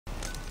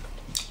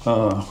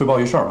汇报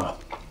一事儿啊。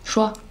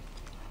说。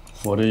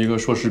我的一个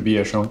硕士毕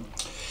业生，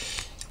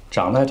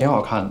长得还挺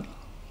好看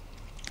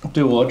的，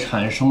对我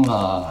产生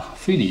了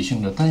非理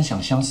性的单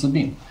向相思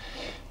病，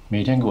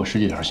每天给我10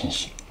几条信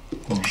息。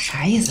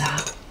啥意思啊？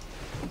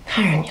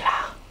看上你了？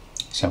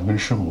想跟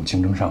师母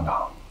竞争上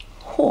岗。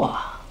嚯，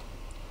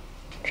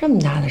这么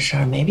大的事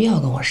儿没必要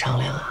跟我商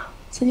量啊，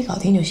自己搞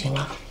定就行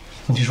了。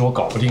问题是我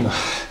搞不定啊，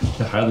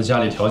这孩子家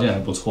里条件还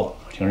不错，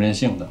挺任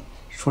性的，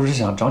说是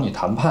想找你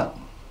谈判，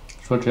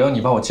说只要你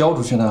把我交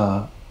出去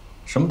呢，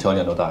什么条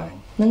件都答应。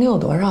能给我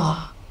多少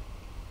啊？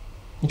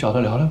你找他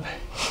聊聊呗。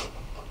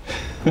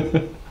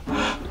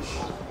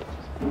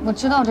我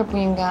知道这不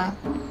应该，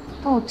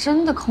但我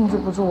真的控制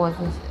不住我自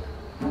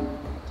己。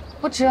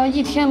我只要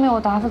一天没有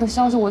答复的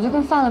消息，我就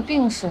跟犯了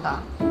病似的，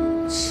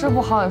吃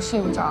不好也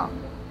睡不着。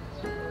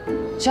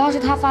只要是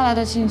他发来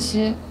的信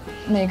息，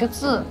每个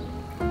字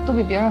都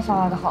比别人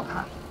发来的好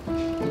看。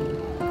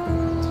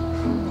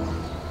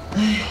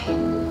唉，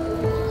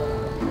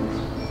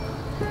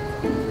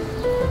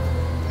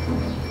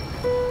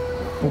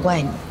不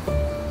怪你，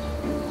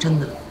真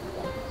的，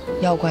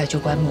要怪就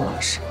怪穆老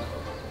师。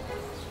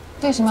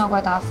为什么要怪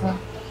达夫？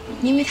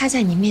因为他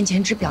在你面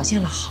前只表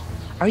现了好，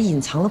而隐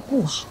藏了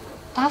不好。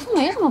达夫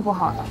没什么不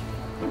好的。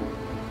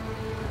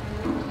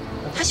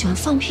他喜欢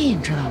放屁，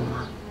你知道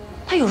吗？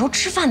他有时候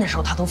吃饭的时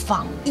候他都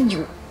放。哎呦，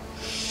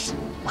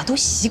我都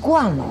习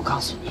惯了。我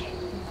告诉你，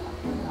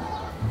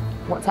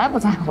我才不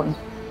在乎呢。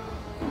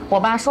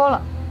我爸说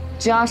了，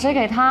只要谁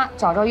给他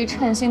找着一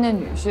称心的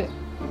女婿，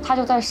他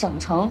就在省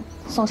城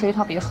送谁一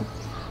套别墅。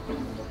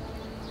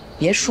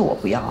别墅我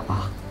不要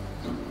啊，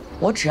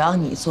我只要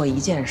你做一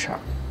件事儿，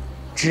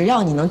只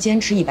要你能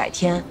坚持100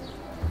天，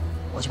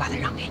我就把它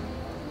让给你。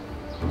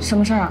什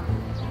么事儿啊？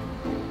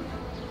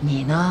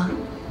你呢，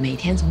每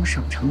天从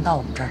省城到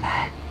我们这儿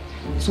来，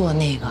坐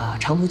那个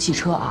长途汽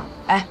车啊。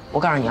哎，我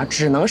告诉你啊，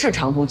只能是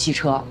长途汽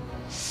车，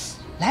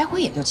来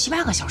回也就7、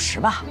8个小时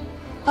吧。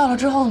到了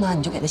之后呢，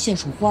你就给他献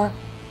束花，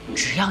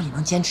只要你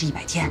能坚持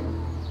100天，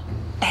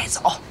带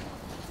走。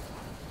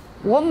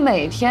我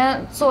每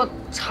天坐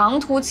长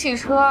途汽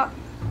车，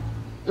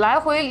来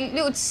回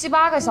6、7、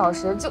8个小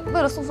时，就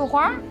为了送束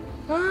花？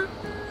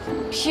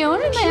凭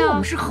什么呀？我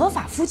们是合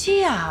法夫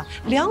妻呀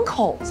，2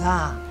口子。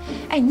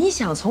哎，你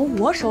想从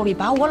我手里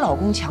把我老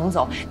公抢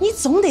走，你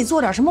总得做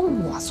点什么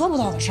我做不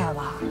到的事儿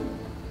吧？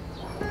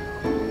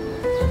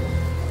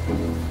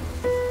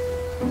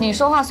你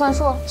说话算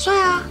数？算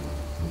呀，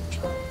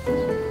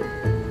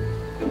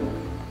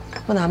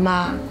不难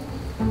吧？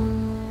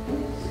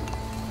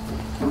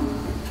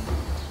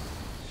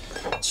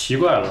奇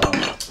怪了啊，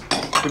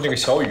就那个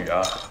小雨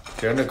啊，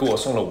人家给我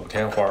送了5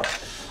天花，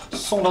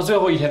送到最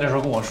后一天的时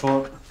候跟我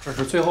说，这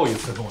是最后一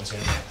次跟我见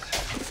面。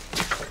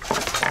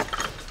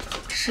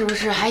是不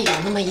是还有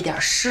那么一点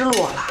失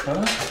落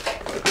了？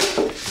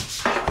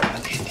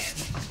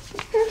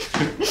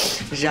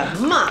人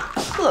嘛，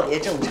特别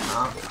正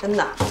常，真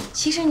的。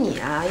其实你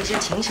啊，一直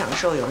挺享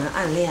受有人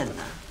暗恋的，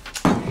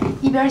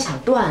一边想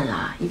断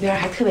啊，一边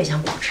还特别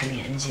想保持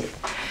联系，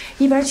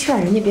一边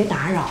劝人家别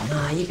打扰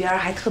呢，一边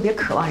还特别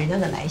渴望人家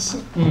的来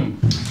信。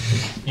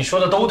你说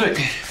的都对，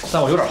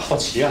但我有点好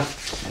奇啊，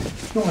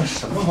用了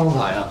什么方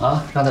法呀？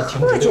啊，让他停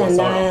止特简对我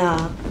骚扰。单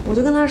呀，我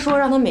就跟他说，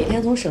让他每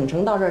天从省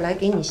城到这儿来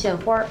给你献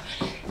花，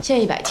献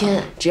100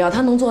天，只要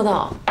他能做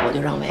到，我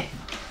就让位。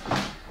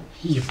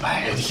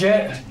100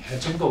天，你还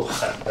真够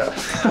狠的。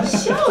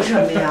笑什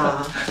么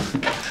呀？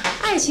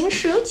爱情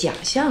是有假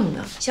象的，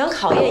想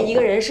考验一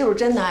个人是不是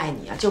真的爱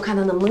你啊，就看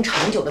他能不能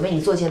长久的为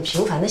你做件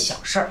平凡的小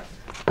事儿。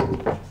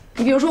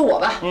你比如说我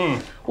吧，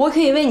我可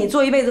以为你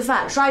做一辈子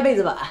饭，刷一辈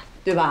子碗，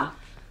对吧？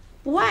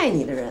不爱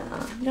你的人啊，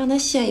让他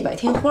献100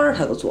天花，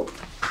他都做不到。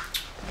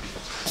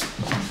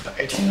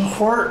100天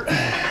花儿，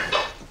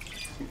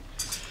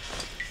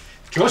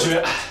哲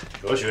学，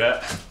哲学。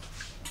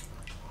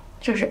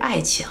这是爱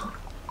情。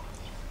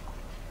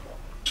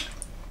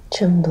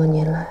这么多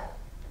年来，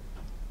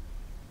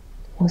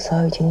我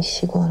早已经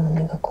习惯了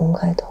那个公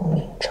开透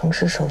明、诚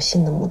实守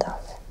信的穆大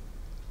夫，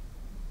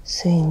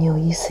所以你有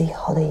一丝一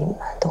毫的隐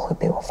瞒都会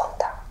被我放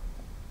大，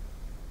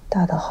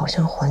大到好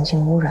像环境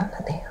污染了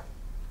那样。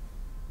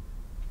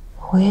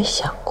我也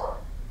想过，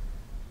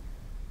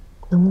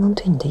能不能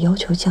对你的要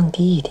求降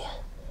低一点，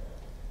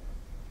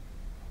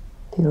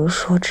比如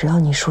说，只要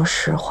你说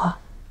实话，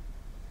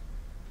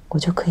我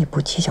就可以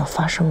不计较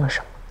发生了什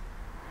么。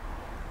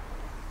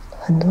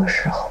很多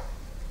时候，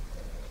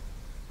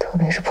特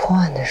别是破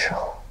案的时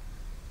候，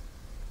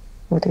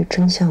我对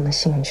真相的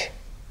兴趣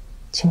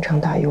经常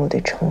大于我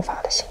对惩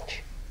罚的兴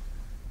趣。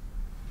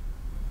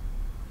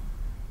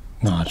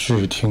哪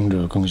句听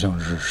着更像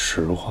是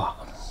实话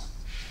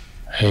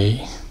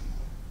 ？A，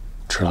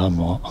 只按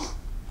摩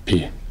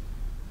 ；B，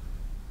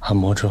 按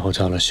摩之后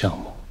加了项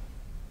目。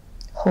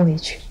后一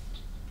句。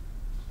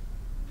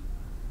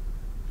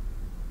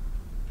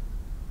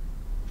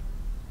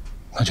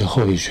那就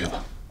后一句吧。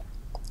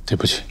对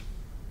不起，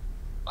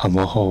按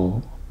摩后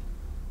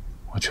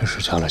我确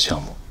实加了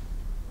项目。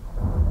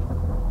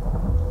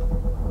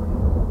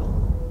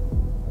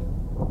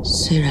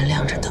虽然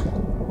亮着灯，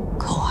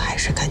可我还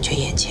是感觉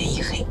眼眼前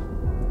一黑。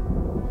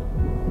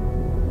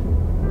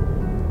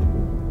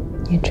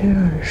你真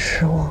让人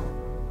失望。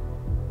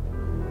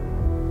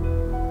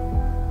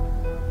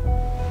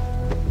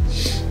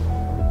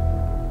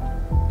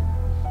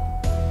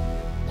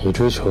你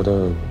追求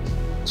的，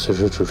其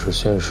实只是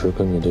现实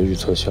跟你的预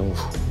测相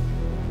符，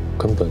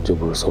根本就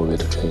不是所谓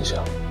的真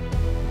相。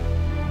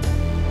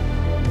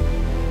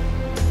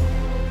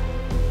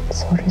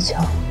走着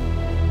瞧。